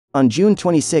On June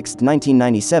 26,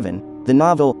 1997, the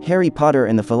novel, Harry Potter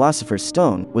and the Philosopher's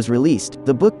Stone, was released.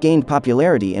 The book gained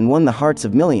popularity and won the hearts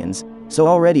of millions, so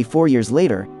already 4 years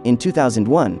later, in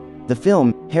 2001, the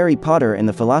film, Harry Potter and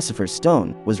the Philosopher's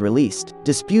Stone, was released.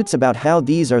 Disputes about how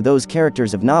these or those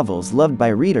characters of novels loved by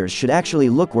readers should actually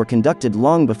look were conducted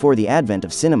long before the advent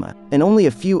of cinema, and only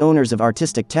a few owners of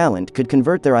artistic talent could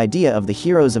convert their idea of the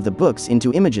heroes of the books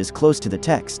into images close to the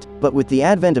text. But with the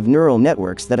advent of neural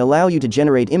networks that allow you to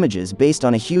generate images based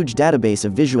on a huge database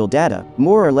of visual data,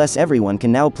 more or less everyone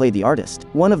can now play the artist.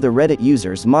 One of the Reddit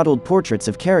users modeled portraits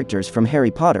of characters from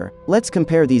Harry Potter. Let's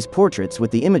compare these portraits with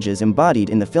the images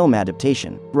embodied in the film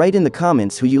adaptation. Write in the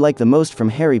comments who you like the most from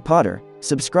Harry Potter,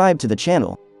 subscribe to the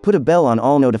channel, put a bell on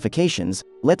all notifications.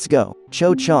 Let's go.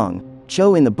 Cho Chang.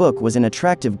 Cho in the book was an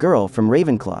attractive girl from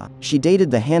Ravenclaw. She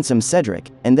dated the handsome Cedric,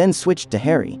 and then switched to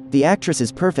Harry. The actress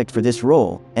is perfect for this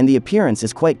role, and the appearance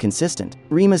is quite consistent.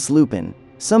 Remus Lupine.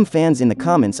 Some fans in the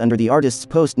comments under the artist's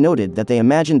post noted that they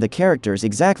imagined the characters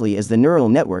exactly as the neural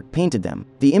network painted them.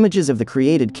 The images of the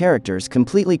created characters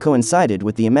completely coincided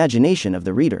with the imagination of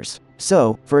the readers.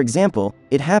 So, for example,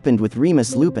 it happened with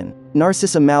Remus Lupine.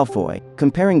 Narcissa Malfoy.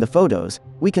 Comparing the photos,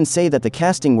 we can say that the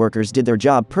casting workers did their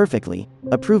job perfectly,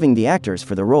 approving the actors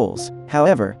for the roles.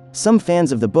 However, some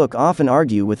fans of the book often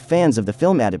argue with fans of the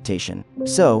film adaptation.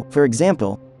 So, for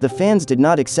example, the fans did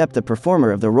not accept the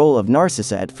performer of the role of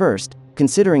Narcissa at first,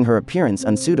 considering her appearance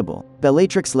unsuitable.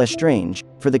 Bellatrix Lestrange.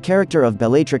 For the character of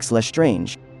Bellatrix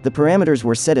Lestrange, the parameters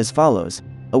were set as follows: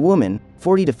 a woman,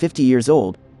 40 to 50 years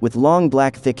old, with long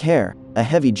black thick hair, a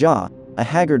heavy jaw, a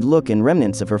haggard look and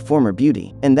remnants of her former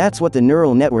beauty. And that's what the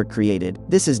neural network created.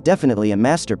 This is definitely a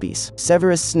masterpiece.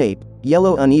 Severus Snape.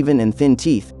 Yellow uneven and thin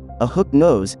teeth, a hooked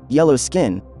nose, yellow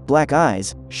skin, black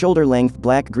eyes, shoulder-length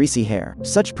black greasy hair.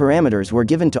 Such parameters were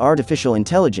given to artificial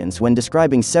intelligence when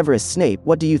describing Severus Snape.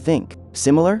 What do you think?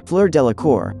 Similar? Fleur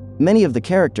Delacour. Many of the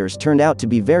characters turned out to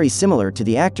be very similar to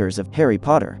the actors of Harry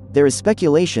Potter. There is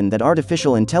speculation that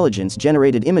artificial intelligence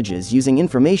generated images using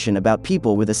information about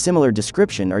people with a similar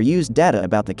description or used data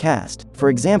about the cast. For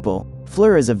example,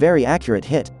 Fleur is a very accurate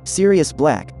hit. Sirius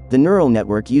Black. The neural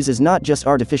network uses not just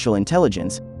artificial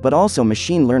intelligence, but also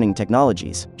machine learning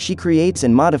technologies. She creates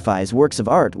and modifies works of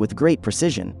art with great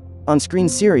precision. On-screen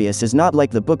Sirius is not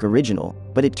like the book original,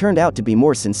 but it turned out to be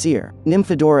more sincere.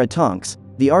 Nymphadora Tonks.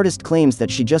 The artist claims that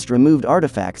she just removed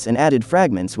artifacts and added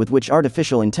fragments with which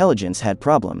artificial intelligence had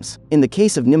problems. In the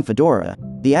case of Nymphadora,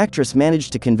 the actress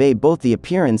managed to convey both the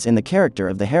appearance and the character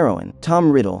of the heroine.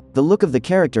 Tom Riddle. The look of the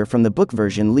character from the book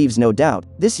version leaves no doubt.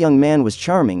 This young man was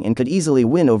charming and could easily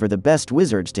win over the best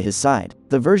wizards to his side.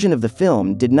 The version of the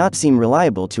film did not seem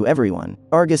reliable to everyone.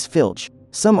 Argus Filch.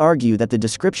 Some argue that the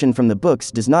description from the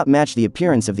books does not match the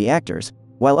appearance of the actors,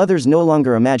 while others no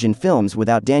longer imagine films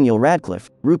without Daniel Radcliffe,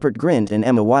 Rupert Grint and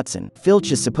Emma Watson.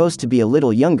 Filch is supposed to be a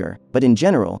little younger, but in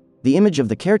general, the image of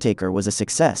the caretaker was a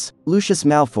success. Lucius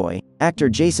Malfoy. Actor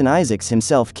Jason Isaacs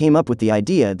himself came up with the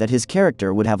idea that his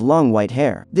character would have long white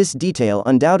hair. This detail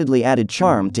undoubtedly added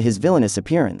charm to his villainous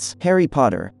appearance. Harry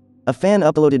Potter. A fan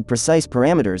uploaded precise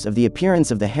parameters of the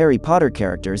appearance of the Harry Potter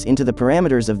characters into the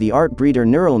parameters of the Art Breeder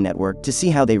neural network to see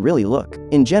how they really look.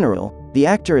 In general, the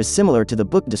actor is similar to the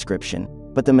book description,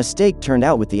 but the mistake turned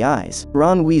out with the eyes.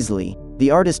 Ron Weasley.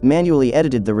 The artist manually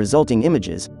edited the resulting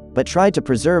images, but tried to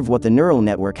preserve what the neural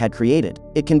network had created.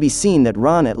 It can be seen that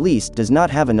Ron at least does not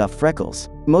have enough freckles.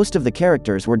 Most of the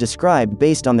characters were described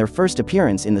based on their first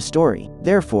appearance in the story.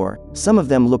 Therefore, some of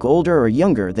them look older or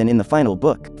younger than in the final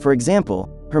book. For example,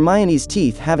 Hermione's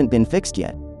teeth haven't been fixed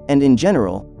yet. And in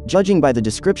general, judging by the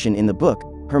description in the book,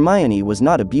 Hermione was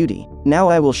not a beauty. Now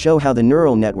I will show how the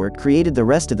neural network created the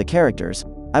rest of the characters.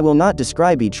 I will not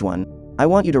describe each one. I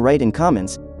want you to write in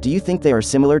comments, do you think they are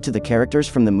similar to the characters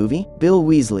from the movie? Bill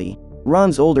Weasley.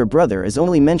 Ron's older brother is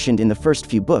only mentioned in the first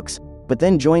few books, but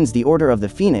then joins the Order of the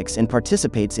Phoenix and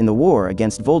participates in the war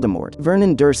against Voldemort.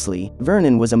 Vernon Dursley.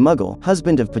 Vernon was a Muggle,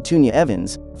 husband of Petunia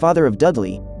Evans, father of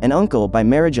Dudley, and uncle by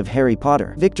marriage of Harry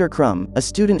Potter. Viktor Krum. A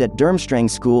student at Durmstrang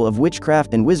School of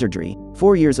Witchcraft and Wizardry,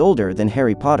 4 years older than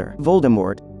Harry Potter.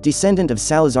 Voldemort. Descendant of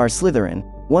Salazar Slytherin,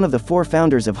 one of the 4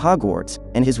 founders of Hogwarts,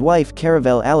 and his wife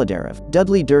Caravel Aladarov.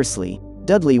 Dudley Dursley.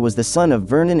 Dudley was the son of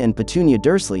Vernon and Petunia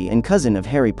Dursley and cousin of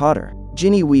Harry Potter.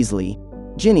 Ginny Weasley.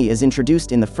 Ginny is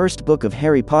introduced in the first book of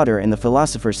Harry Potter and the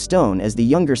Philosopher's Stone as the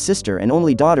younger sister and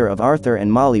only daughter of Arthur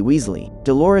and Molly Weasley.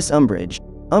 Dolores Umbridge.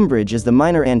 Umbridge is the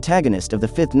minor antagonist of the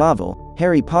 5th novel,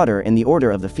 Harry Potter and the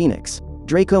Order of the Phoenix.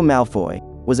 Draco Malfoy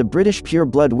was a British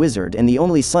pure-blood wizard and the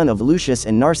only son of Lucius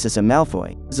and Narcissa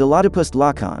Malfoy. Zlatopust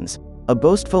Lockons. A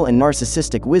boastful and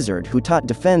narcissistic wizard who taught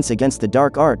defense against the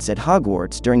dark arts at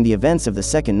Hogwarts during the events of the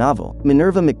 2nd novel.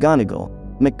 Minerva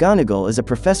McGonagall. McGonagall is a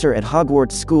professor at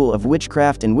Hogwarts School of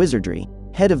Witchcraft and Wizardry,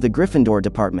 head of the Gryffindor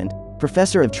Department,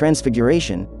 professor of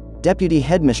Transfiguration, deputy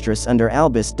headmistress under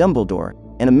Albus Dumbledore,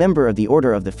 and a member of the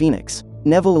Order of the Phoenix.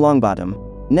 Neville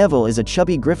Longbottom. Neville is a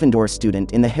chubby Gryffindor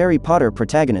student in the Harry Potter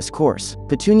protagonist course.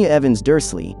 Petunia Evans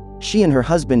Dursley. She and her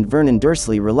husband Vernon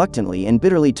Dursley reluctantly and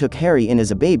bitterly took Harry in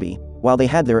as a baby, while they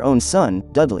had their own son,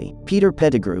 Dudley. Peter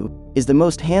Pettigrew is the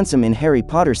most handsome in Harry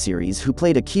Potter series who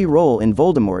played a key role in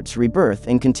Voldemort's rebirth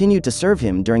and continued to serve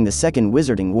him during the Second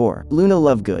Wizarding War. Luna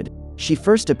Lovegood. She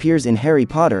first appears in Harry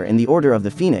Potter and the Order of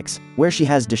the Phoenix, where she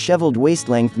has disheveled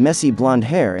waist-length messy blonde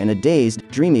hair and a dazed,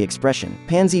 dreamy expression.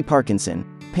 Pansy Parkinson.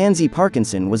 Pansy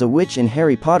Parkinson was a witch in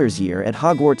Harry Potter's year at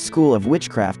Hogwarts School of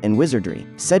Witchcraft and Wizardry.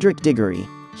 Cedric Diggory.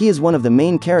 He is one of the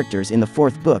main characters in the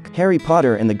fourth book, Harry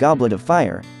Potter and the Goblet of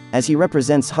Fire, as he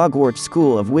represents Hogwarts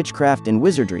School of Witchcraft and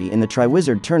Wizardry in the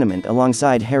Triwizard Tournament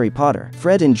alongside Harry Potter.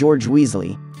 Fred and George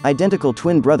Weasley. Identical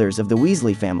twin brothers of the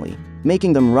Weasley family,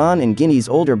 making them Ron and Ginny's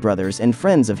older brothers and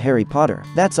friends of Harry Potter.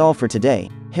 That's all for today.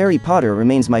 Harry Potter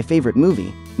remains my favorite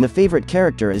movie. My favorite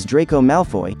character is Draco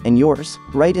Malfoy, and yours?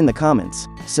 Write in the comments.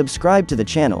 Subscribe to the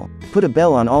channel, put a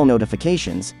bell on all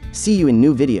notifications. See you in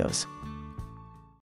new videos.